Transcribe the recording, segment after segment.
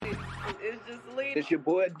It's just Lena. It's your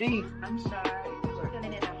boy D. I'm Shar. You're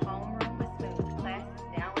tuning in a homeroom with Smooth. Class is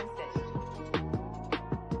now in session.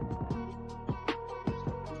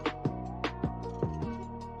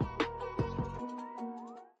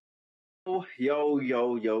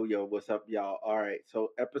 Yo, what's up, y'all? All right,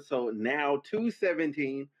 so episode now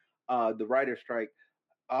 217, the writer strike.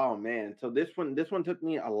 Oh man, so this one took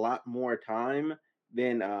me a lot more time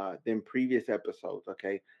than previous episodes,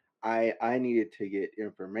 okay? I needed to get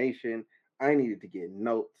information, I needed to get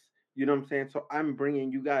notes, you know what I'm saying? So I'm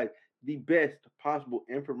bringing you guys the best possible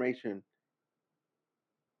information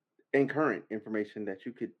and current information that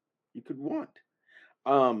you could want.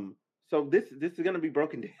 Um, so this is gonna be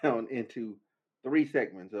broken down into three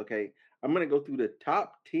segments. Okay, I'm gonna go through the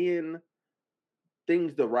top 10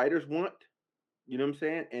 things the writers want. You know what I'm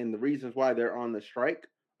saying, and the reasons why they're on the strike.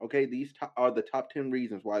 Okay, these are the top 10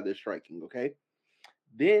 reasons why they're striking. Okay,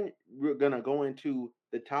 then we're gonna go into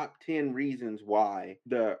the top 10 reasons why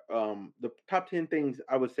the top 10 things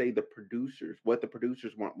I would say the producers, what the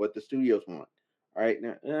producers want, what the studios want. All right,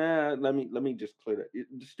 now let me just clear that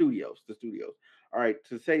the studios. All right,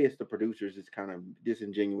 to say it's the producers is kind of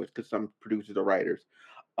disingenuous because some producers are writers.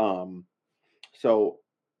 Um, so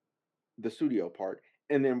the studio part,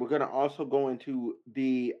 and then we're gonna also go into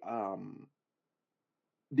the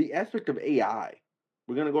aspect of AI.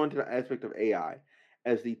 We're gonna go into the aspect of AI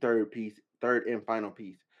as the third and final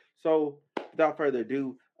piece. So, without further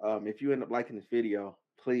ado, if you end up liking this video,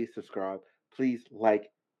 please subscribe, please like,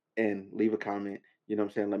 and leave a comment. You know what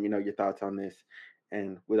I'm saying? Let me know your thoughts on this.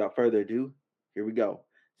 And without further ado, here we go.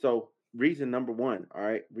 So, reason number one. All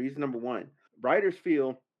right, reason number one. Writers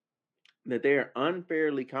feel that they are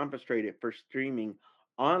unfairly compensated for streaming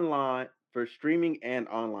and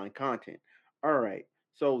online content. All right,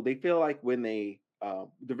 so they feel like when they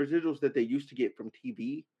the residuals that they used to get from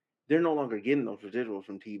TV, they're no longer getting those residuals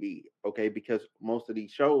from TV. Okay, because most of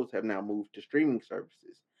these shows have now moved to streaming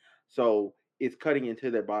services, so it's cutting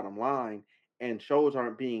into their bottom line, and shows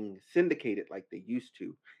aren't being syndicated like they used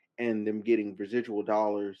to, and them getting residual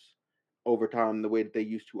dollars over time the way that they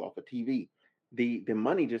used to off of TV. The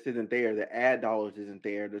money just isn't there. The ad dollars isn't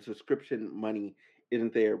there. The subscription money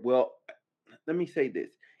isn't there. Well, let me say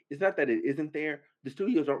this. It's not that it isn't there. The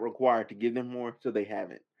studios aren't required to give them more, so they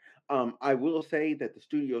haven't. I will say that the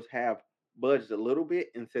studios have budged a little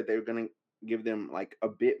bit and said they're gonna give them like a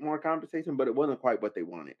bit more compensation, but it wasn't quite what they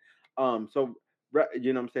wanted. So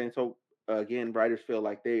you know what I'm saying. So again, writers feel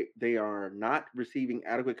like they are not receiving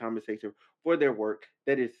adequate compensation for their work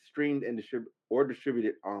that is streamed and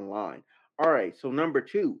distributed online. All right, so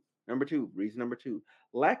reason number two,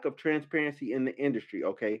 lack of transparency in the industry.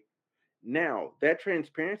 Okay, now, that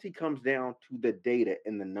transparency comes down to the data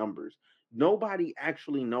and the numbers. Nobody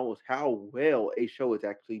actually knows how well a show is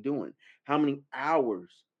actually doing, how many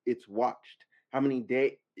hours it's watched, how many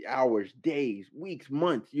hours, days, weeks,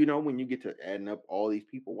 months, when you get to adding up all these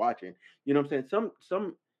people watching. You know what I'm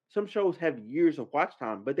saying? Some shows have years of watch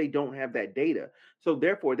time, but they don't have that data. So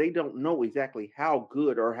therefore they don't know exactly how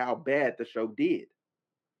good or how bad the show did.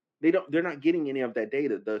 They're not getting any of that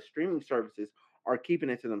data. The streaming services are keeping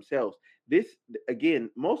it to themselves. This again,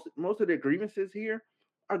 most of the grievances here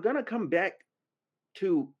are gonna come back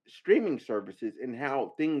to streaming services and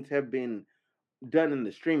how things have been done in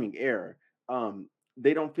the streaming era.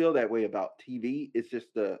 They don't feel that way about TV. It's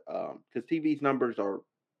just the because TV's numbers are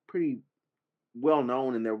pretty well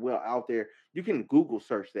known and they're well out there. You can Google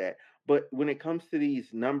search that. But when it comes to these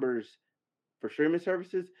numbers for streaming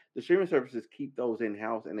services, the streaming services keep those in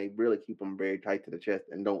house and they really keep them very tight to the chest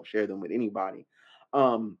and don't share them with anybody.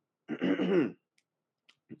 Um,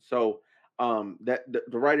 so that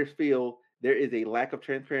the writers feel there is a lack of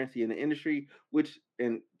transparency in the industry, which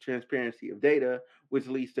and transparency of data, which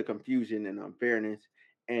leads to confusion and unfairness.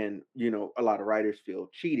 And a lot of writers feel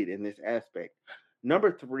cheated in this aspect.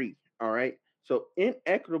 Number three, all right. So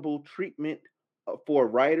inequitable treatment for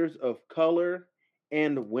writers of color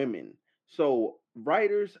and women. So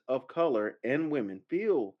writers of color and women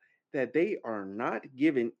feel that they are not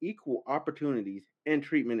given equal opportunities and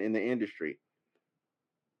treatment in the industry.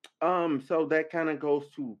 So that kind of goes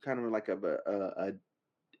to kind of like a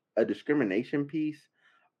discrimination piece.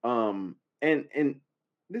 And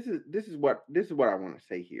this is what I want to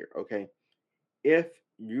say here. Okay, if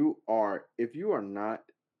if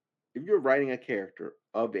you're writing a character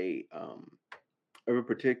of a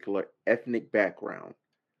particular ethnic background,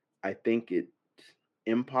 I think it's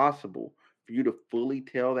impossible for you to fully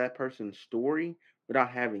tell that person's story without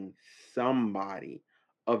having somebody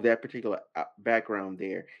of that particular background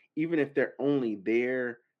there, even if they're only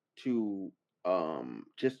there to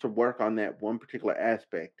just to work on that one particular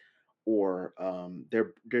aspect. or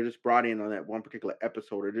they're just brought in on that one particular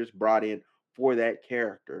episode, or just brought in for that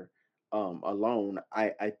character alone.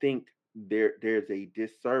 I think there's a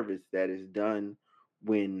disservice that is done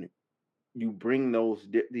when you bring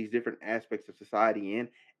these different aspects of society in,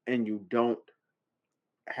 and you don't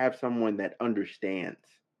have someone that understands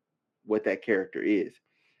what that character is.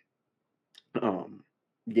 Um,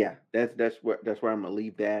 yeah, that's where I'm gonna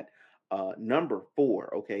leave that. Number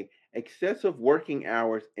four, okay, excessive working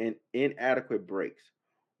hours and inadequate breaks.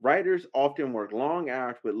 Writers often work long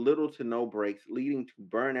hours with little to no breaks, leading to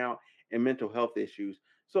burnout and mental health issues.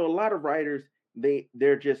 So a lot of writers,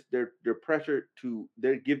 they're pressured to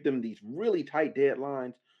they give them these really tight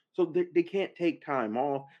deadlines, so they can't take time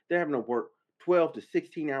off. They're having to work 12 to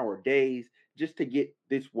 16-hour days just to get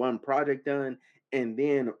this one project done, and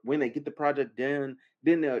then when they get the project done,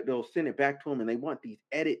 then they'll send it back to them, and they want these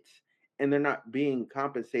edits, and they're not being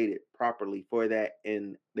compensated properly for that,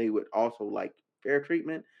 and they would also like fair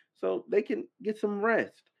treatment so they can get some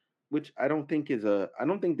rest, which I don't think this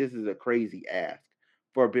is a crazy ask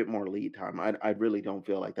for a bit more lead time. I really don't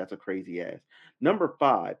feel like that's a crazy ask. Number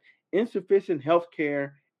five, insufficient health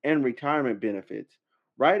care and retirement benefits.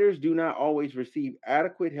 Writers do not always receive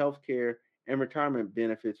adequate health care and retirement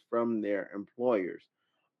benefits from their employers.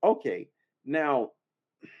 Okay, now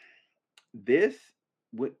this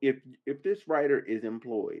if this writer is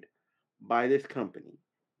employed by this company,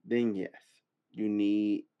 then yes, you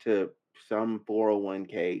need to some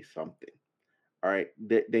 401k something. All right,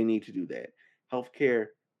 they need to do that. Healthcare,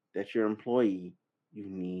 that's your employee. You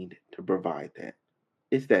need to provide that.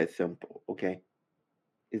 It's that simple. Okay,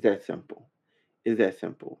 it's that simple. It's that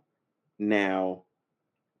simple. Now,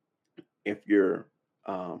 if you're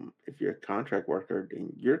a contract worker,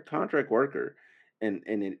 then you're a contract worker, and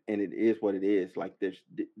it is what it is. Like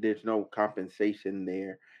there's no compensation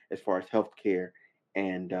there as far as healthcare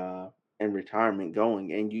and and retirement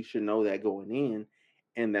going, and you should know that going in,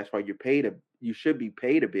 and that's why you should be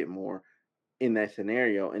paid a bit more in that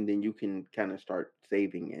scenario, and then you can kind of start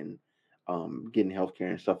saving and getting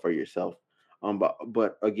healthcare and stuff for yourself.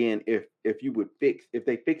 But again, if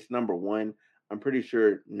they fix number one, I'm pretty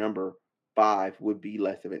sure number five would be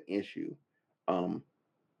less of an issue. Um,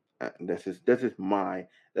 that's just my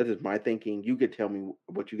thinking. You could tell me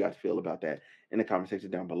what you guys feel about that in the comment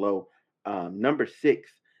section down below. Number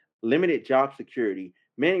six, limited job security.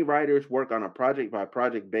 Many writers work on a project by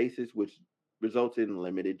project basis, which results in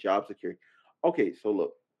limited job security. Okay, so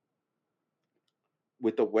look,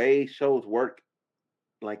 with the way shows work,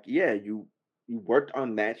 like yeah, you worked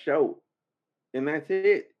on that show, and that's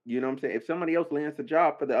it. You know what I'm saying? If somebody else lands the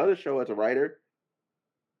job for the other show as a writer,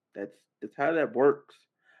 that's how that works.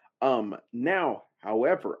 Now,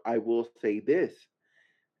 however, I will say this: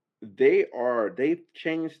 they've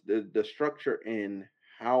changed the structure in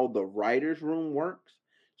how the writers' room works.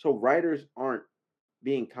 So writers aren't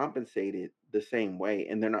being compensated the same way,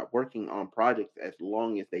 and they're not working on projects as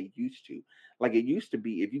long as they used to. Like it used to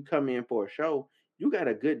be, if you come in for a show, you got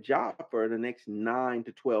a good job for the next 9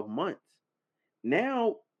 to 12 months.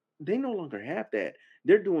 Now they no longer have that.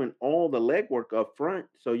 They're doing all the legwork up front.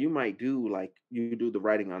 So you might do like you do the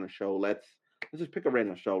writing on a show. Let's just pick a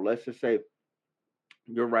random show. Let's just say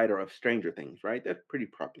you're a writer of Stranger Things, right? That's pretty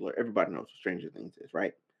popular. Everybody knows what Stranger Things is,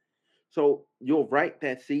 right? So you'll write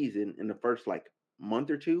that season in the first like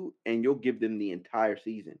month or two, and you'll give them the entire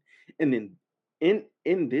season. And then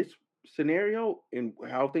in this scenario, in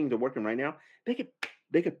how things are working right now, they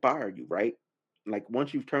could fire you, right? Like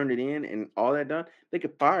once you've turned it in and all that done, they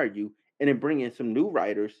could fire you and then bring in some new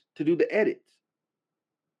writers to do the edits.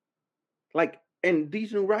 Like, and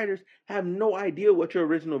these new writers have no idea what your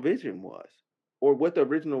original vision was, or what the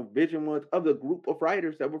original vision was of the group of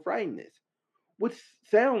writers that were writing this, which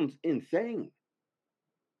sounds insane.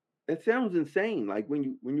 It sounds insane. Like when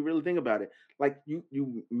you really think about it, like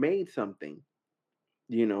you made something,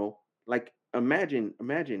 you know, like imagine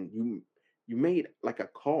you made like a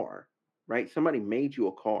car, right? Somebody made you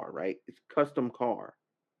a car, right? It's a custom car,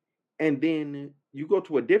 and then you go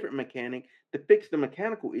to a different mechanic to fix the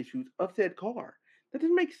mechanical issues of said car. That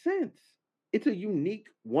doesn't make sense. It's a unique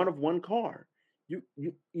one of one car.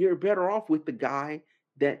 You're better off with the guy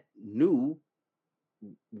that knew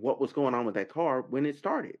what was going on with that car when it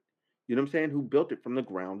started. You know what I'm saying? Who built it from the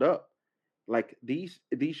ground up. Like these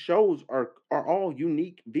shows are all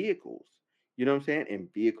unique vehicles. You know what I'm saying?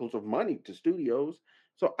 And vehicles of money to studios.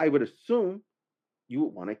 So I would assume you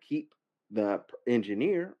would want to keep the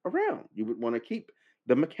engineer around. You would want to keep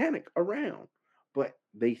the mechanic around. But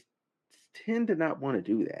they tend to not want to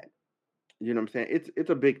do that. You know what I'm saying? It's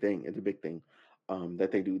a big thing. It's a big thing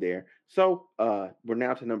that they do there. So we're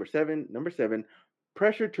now to number seven. Number seven,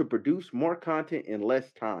 Pressure to produce more content in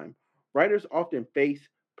less time. Writers often face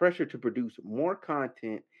pressure to produce more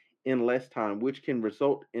content in less time, which can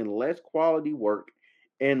result in less quality work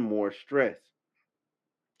and more stress.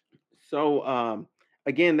 So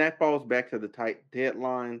again, that falls back to the tight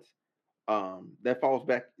deadlines. That falls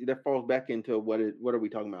back into what are we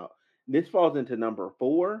talking about? This falls into number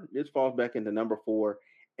four. This falls back into number four,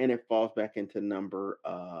 and it falls back into number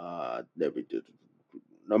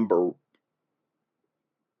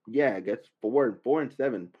yeah, I guess four and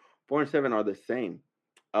seven. Four and seven are the same.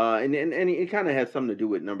 And it kind of has something to do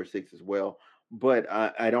with number six as well. But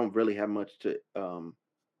I don't really have much to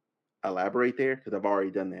elaborate there because I've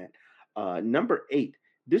already done that. Number eight,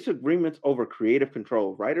 disagreements over creative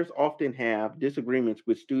control. Writers often have disagreements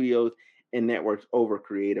with studios and networks over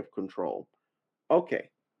creative control. Okay,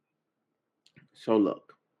 so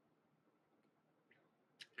look,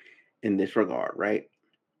 in this regard, right?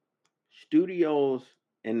 Studios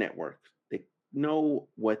and networks, they know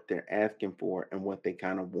what they're asking for and what they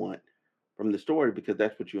kind of want from the story because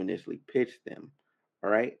that's what you initially pitched them. All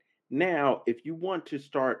right. Now, if you want to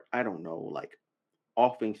start, I don't know, like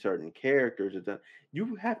offing certain characters,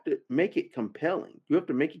 you have to make it compelling. You have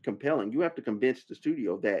to make it compelling. You have to convince the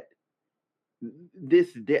studio that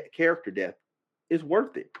this character death is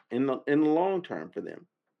worth it in the long term for them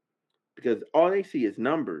because all they see is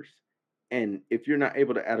numbers. And if you're not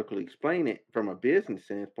able to adequately explain it from a business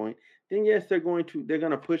standpoint, then yes, they're going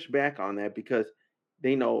to push back on that because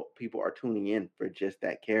they know people are tuning in for just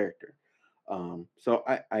that character. So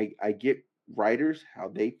I get writers how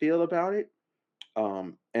they feel about it.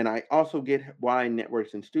 And I also get why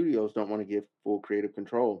networks and studios don't want to give full creative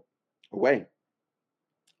control away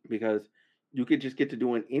because you could just get to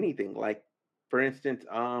doing anything. Like, for instance,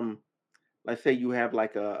 let's say you have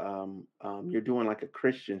like you're doing like a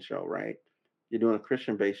Christian show, right? You're doing a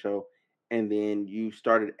Christian based show, and then you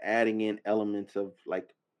started adding in elements of like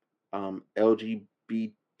LGBTQ.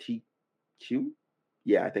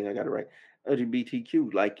 Yeah, I think I got it right.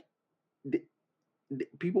 LGBTQ. Like th-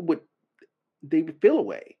 people would feel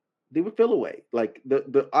away. They would feel away. Like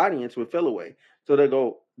the audience would feel away. So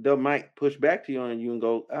they might push back to you and you and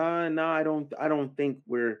go, no, I don't think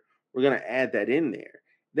we're gonna add that in there.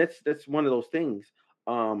 That's one of those things.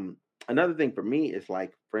 Another thing for me is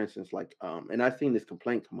like, for instance, like and I've seen this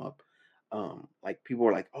complaint come up. Like people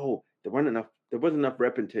are like, oh, there wasn't enough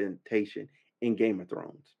representation in Game of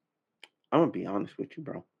Thrones. I'm gonna be honest with you,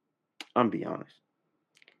 bro. I'm gonna be honest.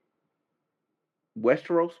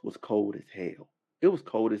 Westeros was cold as hell. It was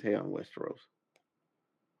cold as hell in Westeros.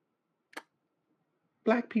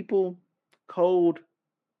 Black people, cold,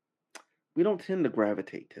 we don't tend to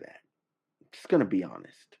gravitate to that. Just gonna be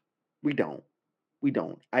honest. We don't. We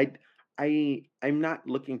don't. I'm not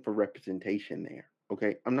looking for representation there.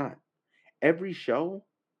 Okay? I'm not. Every show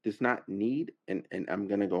does not need, and I'm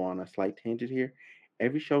gonna go on a slight tangent here.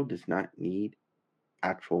 Every show does not need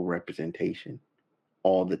actual representation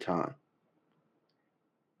all the time.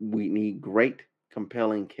 We need great,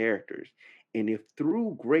 compelling characters. And if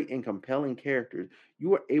through great and compelling characters,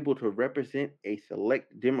 you are able to represent a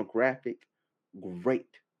select demographic, great.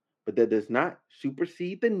 But that does not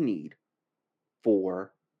supersede the need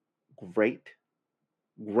for great,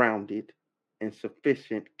 grounded, and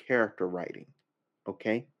sufficient character writing.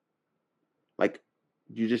 Okay? Like,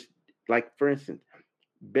 you just, like, for instance,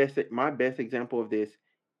 my best example of this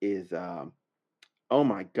is oh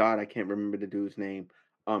my god, I can't remember the dude's name.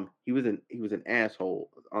 He was an asshole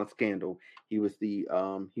on Scandal. He was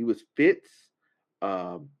Fitz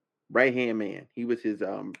um right hand man. He was his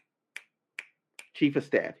chief of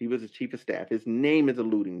staff. He was his chief of staff. His name is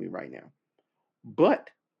eluding me right now.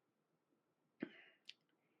 But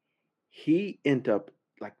he ended up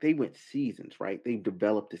like they went seasons, right? They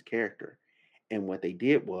developed his character. And what they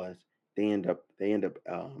did was they end up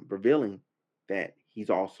revealing that he's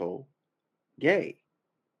also gay.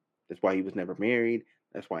 That's why he was never married.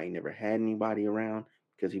 That's why he never had anybody around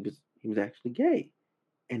because he was actually gay,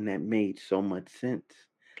 and that made so much sense.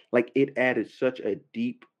 Like it added such a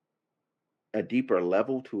deeper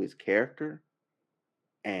level to his character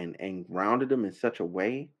and grounded him in such a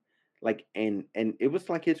way. Like and it was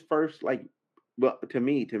like his first like well to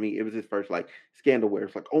me it was his first like scandal where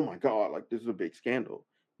it's like oh my god like this is a big scandal.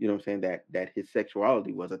 You know what I'm saying that his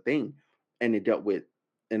sexuality was a thing, and it dealt with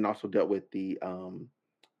and also dealt with the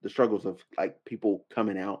struggles of like people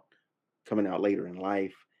coming out later in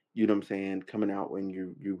life, you know what I'm saying, coming out when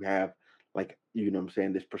you have like, you know what I'm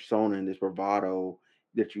saying, this persona and this bravado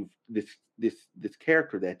that you've this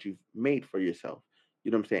character that you've made for yourself, you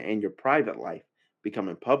know what I'm saying, and your private life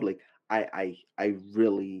becoming public. I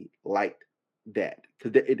really liked. that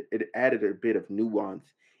because it added a bit of nuance,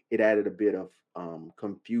 it added a bit of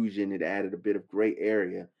confusion, it added a bit of gray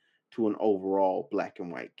area to an overall black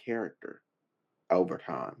and white character over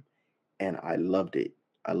time, and I loved it.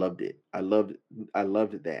 I loved it. I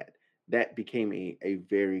loved that. That became a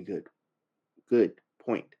very good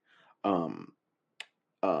point. Um,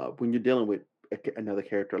 when you're dealing with another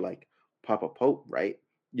character like Papa Pope, right?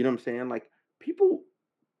 You know what I'm saying? Like people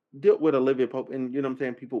dealt with Olivia Pope, and you know what I'm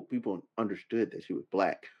saying. People understood that she was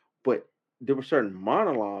black, but there were certain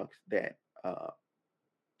monologues that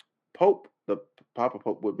Pope, the Papa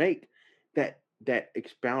Pope, would make that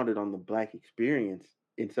expounded on the black experience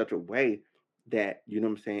in such a way that you know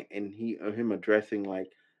what I'm saying, and him addressing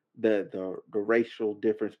like the racial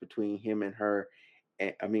difference between him and her,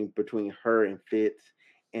 and I mean between her and Fitz,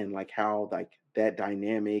 and like how like that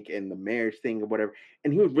dynamic and the marriage thing or whatever,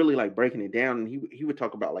 and he was really like breaking it down, and he would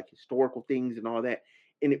talk about like historical things and all that,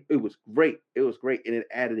 and it was great. It was great, and it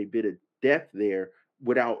added a bit of depth there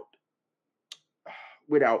without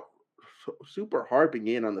without super harping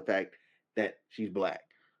in on the fact that she's black.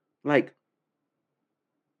 Like,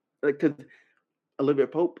 because Olivia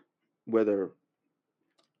Pope, whether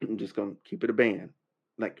I'm just gonna keep it a band,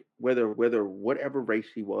 like whether whatever race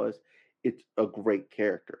she was, it's a great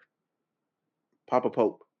character. Papa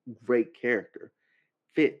Pope, great character.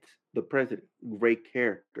 Fitz, the president, great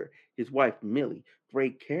character. His wife Millie,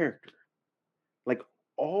 great character. Like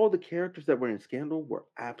all the characters that were in Scandal were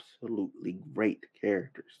absolutely great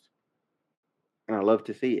characters. And I love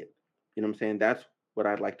to see it. You know what I'm saying? That's what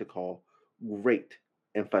I'd like to call great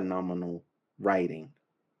and phenomenal writing.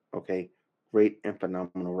 Okay, great and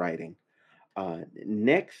phenomenal writing.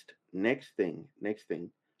 Next thing.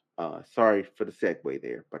 Sorry for the segue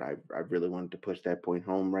there, but I really wanted to push that point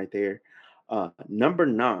home right there. Number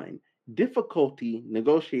 9, difficulty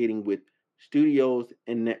negotiating with studios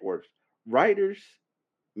and networks. Writers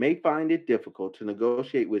may find it difficult to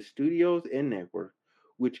negotiate with studios and networks,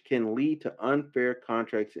 which can lead to unfair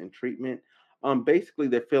contracts and treatment. Basically,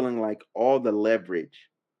 they're feeling like all the leverage,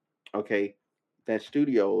 okay, that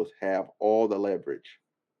studios have all the leverage.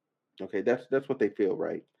 Okay, that's what they feel,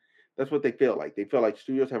 right? That's what they feel like. They feel like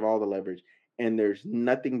studios have all the leverage, and there's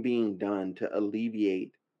nothing being done to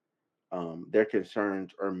alleviate their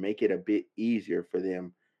concerns or make it a bit easier for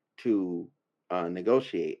them to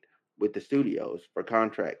negotiate with the studios for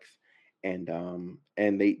contracts, and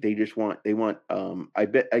they just want I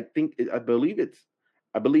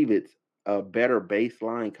believe it's a better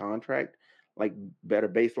baseline contract, like better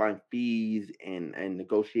baseline fees and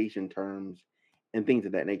negotiation terms and things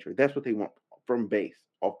of that nature. That's what they want from base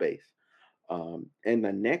off base. And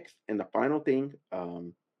the next and the final thing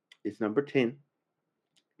is number 10,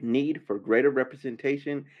 need for greater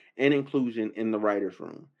representation and inclusion in the writers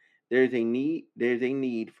room. There's a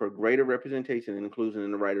need for greater representation and inclusion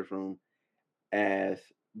in the writers room, as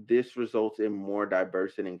this results in more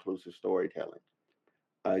diverse and inclusive storytelling.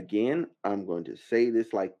 Again, I'm going to say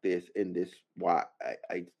this like this, and this why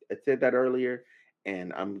I said that earlier,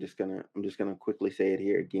 and I'm just gonna quickly say it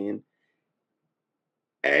here again.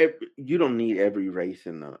 You don't need every race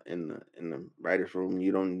in the writers room.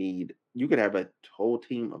 You don't need. You could have a whole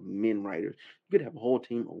team of men writers. You could have a whole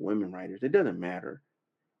team of women writers. It doesn't matter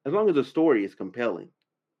as long as the story is compelling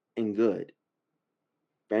and good.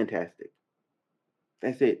 Fantastic.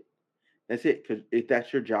 That's it. That's it. Because if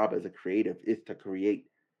that's your job as a creative, is to create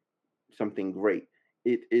something great.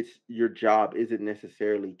 It's your job isn't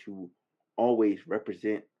necessarily to always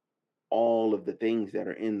represent all of the things that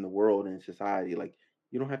are in the world and society. Like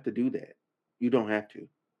you don't have to do that. You don't have to.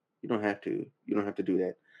 You don't have to. You don't have to do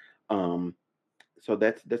that. Um, so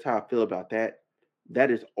that's how I feel about that.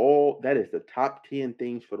 That is all. That is the top 10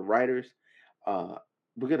 things for the writers. Uh,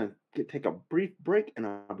 we're gonna take a brief break, and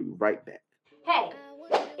I'll be right back. Hey,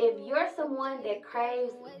 if you're someone that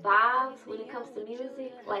craves vibes when it comes to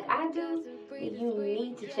music, like I do, then you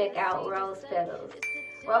need to check out Rose Petals.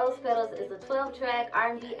 Rose Petals is a 12-track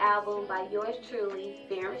R&B album by yours truly,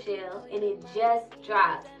 Farrah Michelle, and it just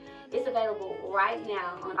dropped. It's available right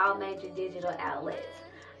now on all major digital outlets.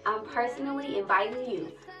 I'm personally inviting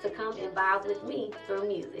you to come and vibe with me through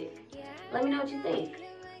music. Let me know what you think.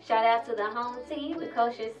 Shout out to the home team, the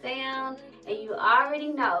Kosher Sound, and you already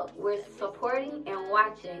know we're supporting and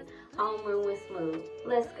watching Homeroom with Smooth.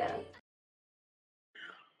 Let's go.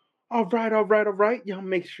 All right. Y'all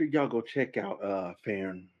make sure y'all go check out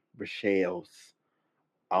Farron Rochelle's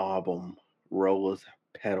album Rose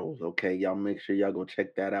Petals. Okay, y'all make sure y'all go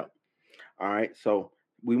check that out. All right, so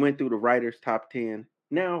we went through the writers top 10.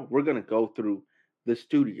 Now we're gonna go through the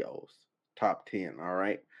studios top 10. All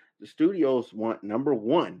right, the studios want number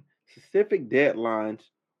one specific deadlines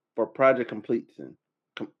for project completion.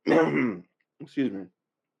 Excuse me.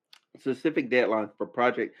 Specific deadlines for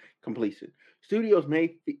project completion. Studios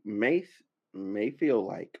may feel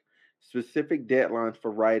like specific deadlines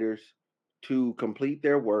for writers to complete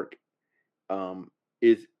their work um,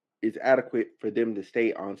 is is adequate for them to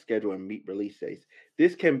stay on schedule and meet release dates.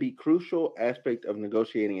 This can be crucial aspect of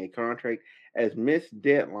negotiating a contract, as missed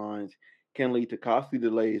deadlines can lead to costly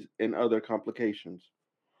delays and other complications.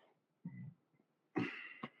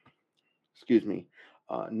 Excuse me.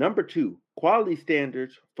 Number two, quality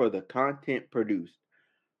standards for the content produced.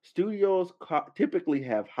 Studios typically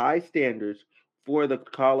have high standards for the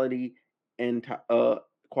and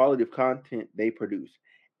quality of content they produce,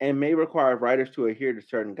 and may require writers to adhere to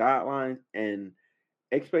certain guidelines and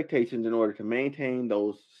expectations in order to maintain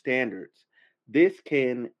those standards. This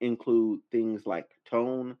can include things like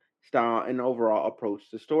tone, style, and overall approach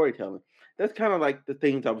to storytelling. That's kind of like the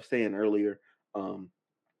things I was saying earlier, um,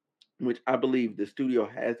 which I believe the studio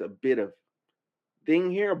has a bit of thing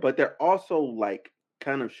here, but they're also like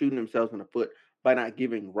kind of shooting themselves in the foot by not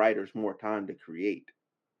giving writers more time to create.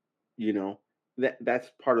 You know, that's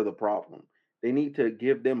part of the problem. They need to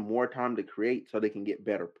give them more time to create so they can get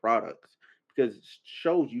better products, because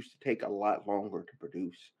shows used to take a lot longer to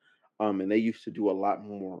produce. And they used to do a lot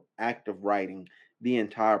more active writing the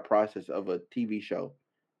entire process of a TV show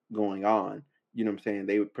going on. You know what I'm saying?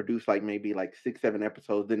 They would produce like maybe like 6, 7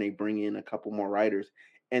 episodes, then they bring in a couple more writers,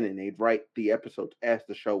 and then they'd write the episodes as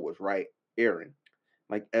the show was airing.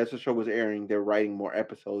 Like as the show was airing, they're writing more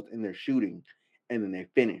episodes and they're shooting, and then they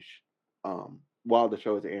finish while the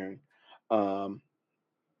show is airing. Um,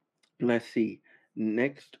 let's see.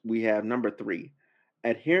 Next, we have number three,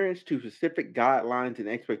 adherence to specific guidelines and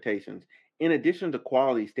expectations. In addition to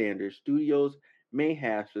quality standards, studios may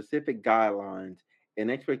have specific guidelines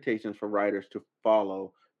and expectations for writers to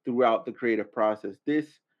follow throughout the creative process. This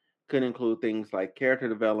could include things like character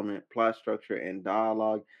development, plot structure, and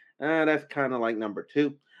dialogue. That's kind of like number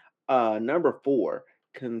two. Number four,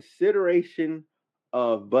 consideration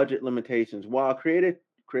of budget limitations. While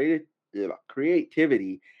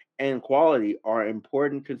creativity and quality are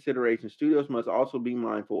important considerations, studios must also be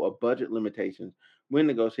mindful of budget limitations when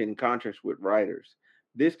negotiating contracts with writers.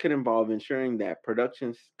 This could involve ensuring that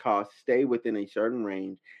production costs stay within a certain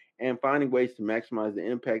range and finding ways to maximize the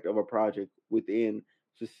impact of a project within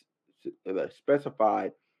the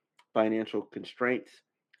specified financial constraints.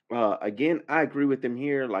 Again, I agree with them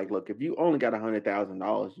here. Like, look, if you only got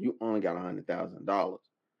 $100,000, you only got $100,000.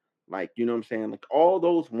 Like, you know what I'm saying? Like, all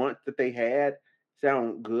those wants that they had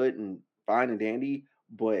sound good and fine and dandy,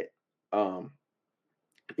 but um,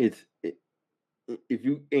 it's it, if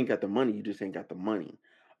you ain't got the money, you just ain't got the money.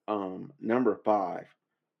 Number five,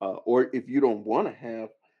 or if you don't want to have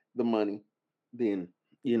the money, then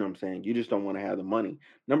you know what I'm saying, you just don't want to have the money.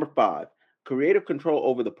 Number five, creative control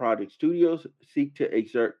over the project. Studios seek to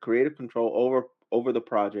exert creative control over the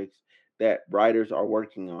projects that writers are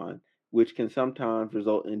working on, which can sometimes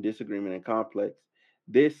result in disagreement and conflicts.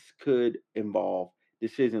 This could involve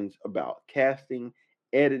decisions about casting,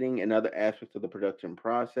 editing, and other aspects of the production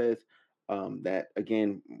process. That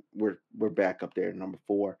again, we're back up there, number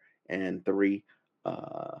four and three.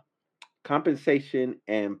 Uh, Compensation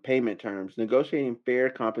and payment terms. Negotiating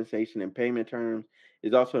fair compensation and payment terms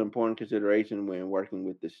is also an important consideration when working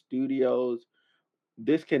with the studios.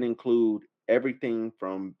 This can include everything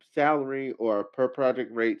from salary or per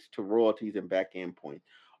project rates to royalties and back end points.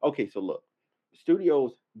 Okay, so look,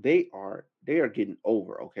 studios they are getting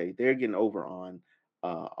over. Okay, they're getting over on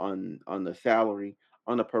the salary,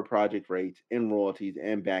 on the per project rates, and royalties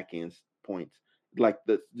and back end points. Like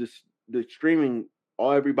the streaming,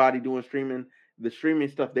 all everybody doing streaming, the streaming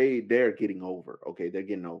stuff they're getting over. Okay, they're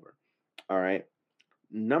getting over. All right.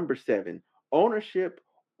 Number seven, ownership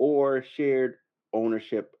or shared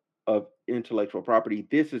ownership of intellectual property.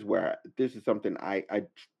 This is something I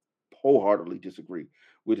wholeheartedly disagree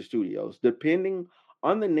with the studios. Depending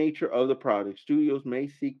on the nature of the project, studios may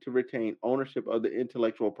seek to retain ownership of the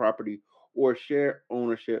intellectual property or share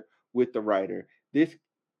ownership with the writer. This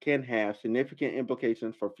can have significant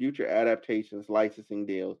implications for future adaptations, licensing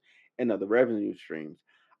deals, and other revenue streams.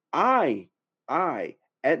 I, I,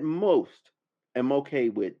 at most, am okay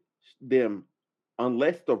with them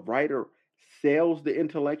unless the writer sells the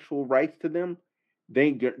intellectual rights to them.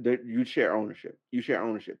 You share ownership. You share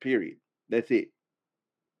ownership. Period. That's it.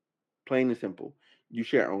 Plain and simple. You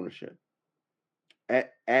share ownership.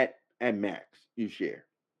 At max, you share.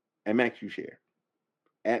 At max, you share.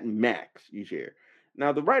 At max, you share.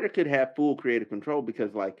 Now the writer could have full creative control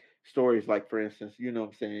because like stories like for instance, you know what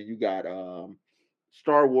I'm saying, you got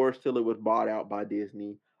Star Wars till it was bought out by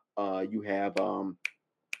Disney. You have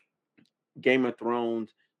Game of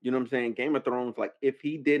Thrones. You know what I'm saying? Game of Thrones, like if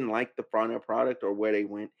he didn't like the final product or where they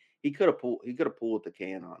went, he could have pulled the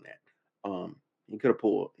can on that. He could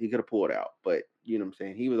have pulled out. But you know what I'm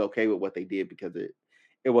saying? He was okay with what they did because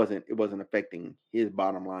it wasn't affecting his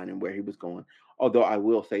bottom line and where he was going. Although I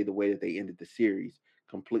will say the way that they ended the series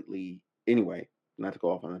completely anyway, not to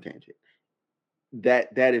go off on a tangent.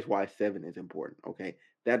 That is why seven is important. Okay,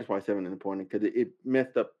 that is why seven is important because it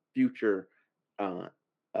messed up future uh,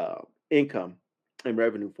 income and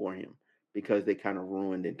revenue for him because they kind of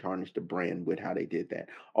ruined and tarnished the brand with how they did that.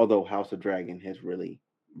 Although House of Dragon has really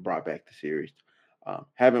brought back the series.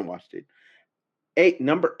 Haven't watched it.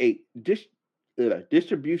 Number eight,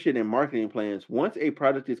 distribution and marketing plans. Once a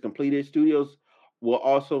product is completed, studios will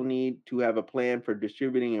also need to have a plan for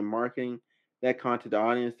distributing and marketing that content to the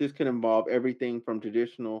audience. This can involve everything from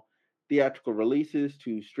traditional theatrical releases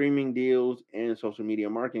to streaming deals and social media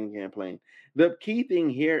marketing campaigns. The key thing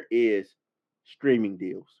here is streaming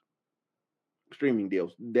deals. Streaming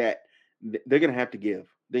deals that they're gonna have to give.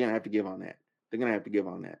 They're gonna have to give on that. They're gonna have to give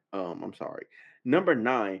on that. I'm sorry. Number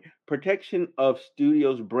nine, protection of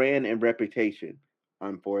studios' brand and reputation.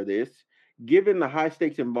 I'm for this. Given the high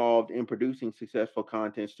stakes involved in producing successful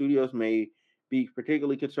content, studios may be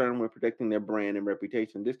particularly concerned with protecting their brand and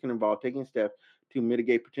reputation. This can involve taking steps to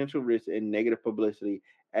mitigate potential risks and negative publicity,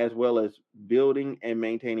 as well as building and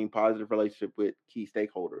maintaining positive relationship with key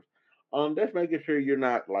stakeholders. That's making sure you're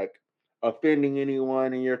not like offending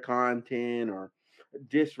anyone in your content or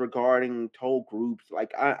disregarding told groups.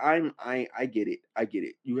 Like I get it. I get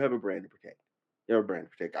it. You have a brand to protect. You have a brand to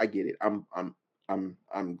protect. I get it. I'm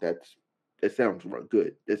that sounds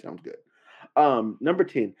good. That sounds good. Number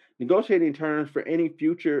 10, negotiating terms for any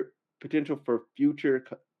future potential for future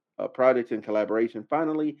projects and collaboration.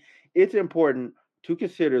 Finally, it's important to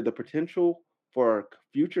consider the potential for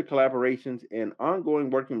future collaborations and ongoing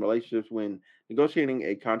working relationships when negotiating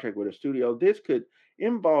a contract with a studio. This could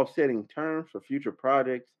involve setting terms for future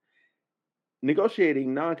projects,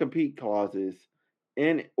 negotiating non-compete clauses,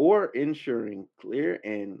 and or ensuring clear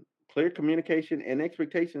communication and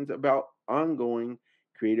expectations about ongoing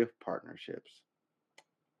creative partnerships.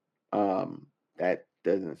 That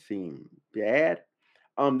doesn't seem bad.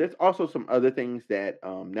 There's also some other things that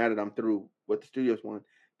now that I'm through with the studios one,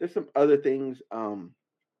 there's some other things.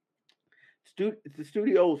 The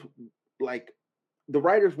studios like the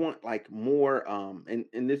writers want like more and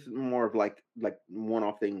this is more of like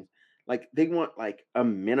one-off things. Like they want like a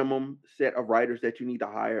minimum set of writers that you need to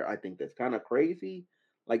hire. I think that's kind of crazy.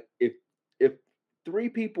 Like if three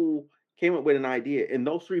people came up with an idea and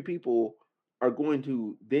those three people are going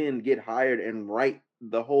to then get hired and write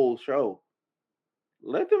the whole show,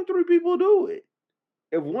 let them three people do it.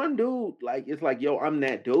 If one dude like it's like, yo, I'm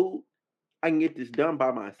that dude, I can get this done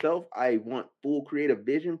by myself. I want full creative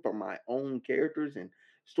vision for my own characters and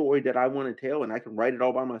story that I want to tell, and I can write it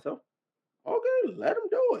all by myself. Okay, let them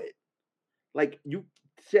do it. Like you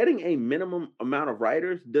setting a minimum amount of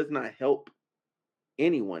writers does not help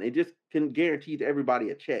anyone. It just can guarantee to everybody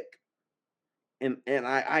a check. And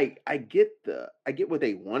I get what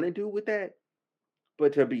they want to do with that,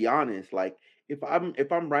 but to be honest, like if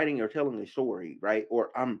I'm writing or telling a story, right, or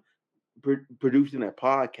I'm producing a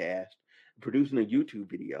podcast, producing a YouTube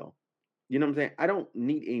video. You know what I'm saying? I don't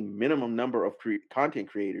need a minimum number of content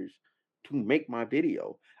creators to make my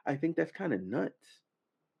video. I think that's kind of nuts,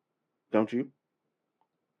 don't you?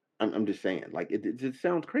 I'm just saying, like it just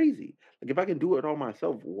sounds crazy. Like if I can do it all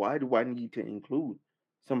myself, why do I need to include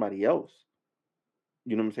somebody else?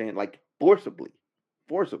 You know what I'm saying? Like forcibly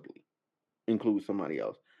include somebody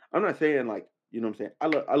else. I'm not saying like you know what I'm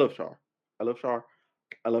saying. I love Shar, I love Shar,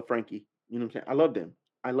 I love Frankie. You know what I'm saying? I love them.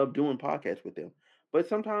 I love doing podcasts with them. But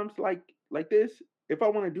sometimes like this, if I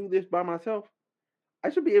want to do this by myself,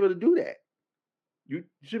 I should be able to do that. You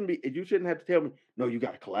shouldn't have to tell me, no, you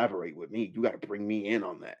gotta collaborate with me. You gotta bring me in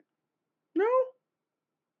on that. No,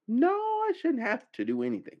 no, I shouldn't have to do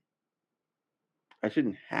anything. I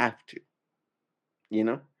shouldn't have to, you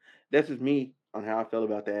know? That's just me on how I feel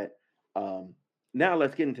about that. Um Now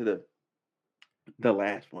let's get into the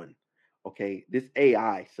last one. Okay, this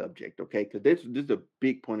AI subject, okay, because this is a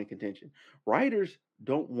big point of contention. Writers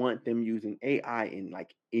don't want them using AI in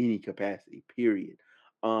like any capacity, period.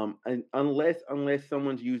 And unless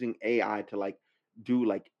someone's using AI to like do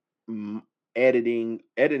like m- editing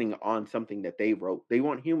on something that they wrote, they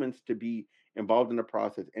want humans to be involved in the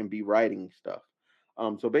process and be writing stuff.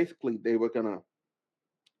 So basically, they were gonna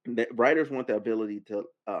the writers want the ability to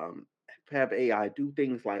have AI do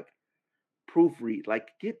things like proofread, like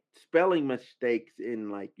get spelling mistakes in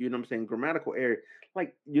like, you know what I'm saying, grammatical error.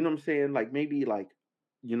 Like, you know what I'm saying? Like maybe like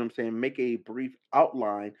you know what I'm saying, make a brief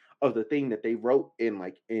outline of the thing that they wrote in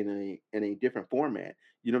like in a different format.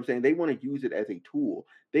 You know what I'm saying? They want to use it as a tool.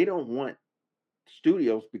 They don't want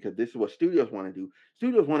studios, because this is what studios want to do.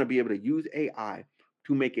 Studios want to be able to use AI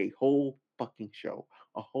to make a whole fucking show,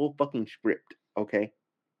 a whole fucking script, okay?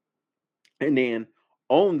 And then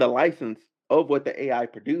own the license of what the AI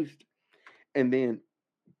produced, and then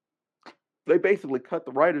they basically cut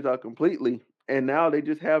the writers out completely, and now they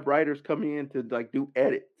just have writers come in to like do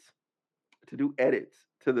edits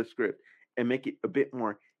to the script and make it a bit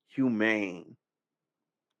more humane.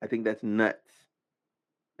 I think that's nuts.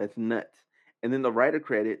 That's nuts. And then the writer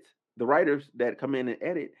credits, the writers that come in and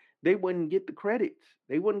edit, they wouldn't get the credits.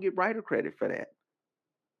 They wouldn't get writer credit for that.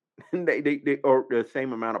 They or the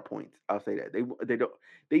same amount of points. I'll say that they don't.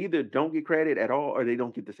 They either don't get credit at all or they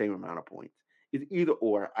don't get the same amount of points. It's either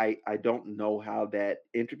or. I don't know how that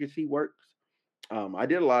intricacy works. I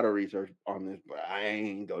did a lot of research on this, but I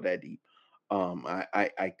ain't go that deep.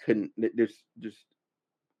 I couldn't. There's just,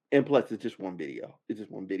 and plus it's just one video. It's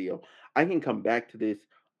just one video. I can come back to this.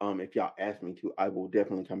 If y'all ask me to, I will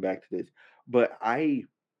definitely come back to this. But I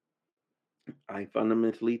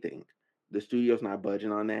fundamentally think the studio's not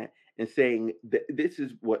budging on that and saying this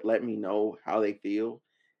is what let me know how they feel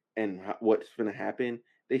and what's going to happen.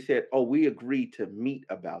 They said, "Oh, we agreed to meet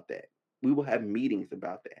about that. We will have meetings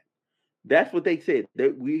about that." That's what they said.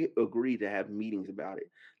 That we agreed to have meetings about it.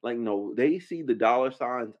 Like, no, they see the dollar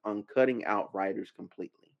signs on cutting out writers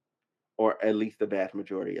completely, or at least the vast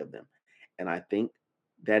majority of them. And I think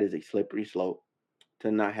that is a slippery slope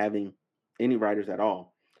to not having any writers at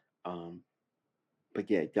all. Um,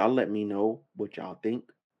 but yeah, y'all let me know what y'all think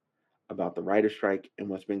about the writer strike and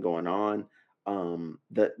what's been going on.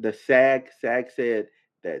 The SAG said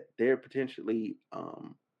that they're potentially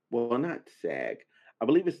well, not SAG. I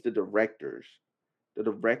believe it's the directors. The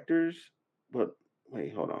directors, but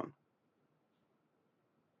wait, hold on.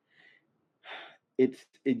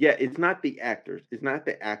 Yeah, it's not the actors. It's not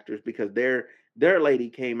the actors because their lady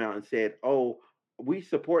came out and said, "Oh, we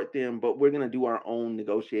support them, but we're gonna do our own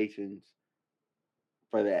negotiations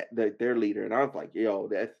for that." Their leader, and I was like, "Yo,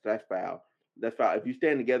 that's foul. That's foul. If you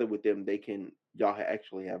stand together with them, they can y'all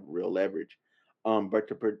actually have real leverage." But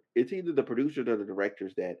it's either the producers or the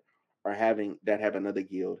directors that are having that have another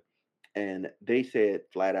guild, and they said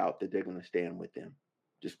flat out that they're gonna stand with them,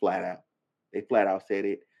 just flat out. They flat out said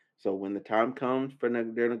it. So when the time comes for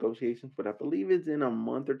their negotiations, but I believe it's in a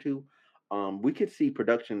month or two, we could see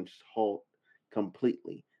productions halt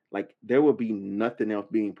completely. Like there will be nothing else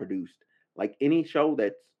being produced. Like any show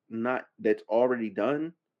that's already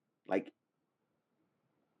done, like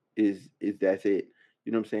is that's it.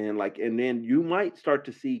 You know what I'm saying? Like, and then you might start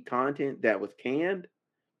to see content that was canned.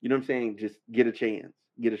 You know what I'm saying? Just get a chance,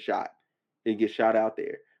 get a shot, and get shot out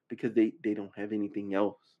there because they don't have anything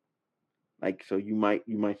else. Like, so you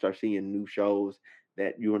might start seeing new shows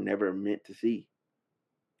that you were never meant to see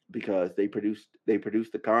because they produced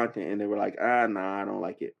the content and they were like, nah, I don't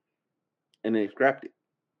like it, and they scrapped it.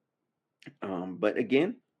 But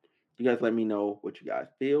again, you guys let me know what you guys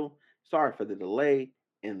feel. Sorry for the delay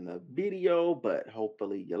in the video, but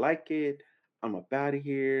hopefully you like it. I'm up out of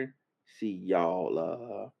here. See y'all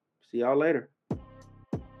later.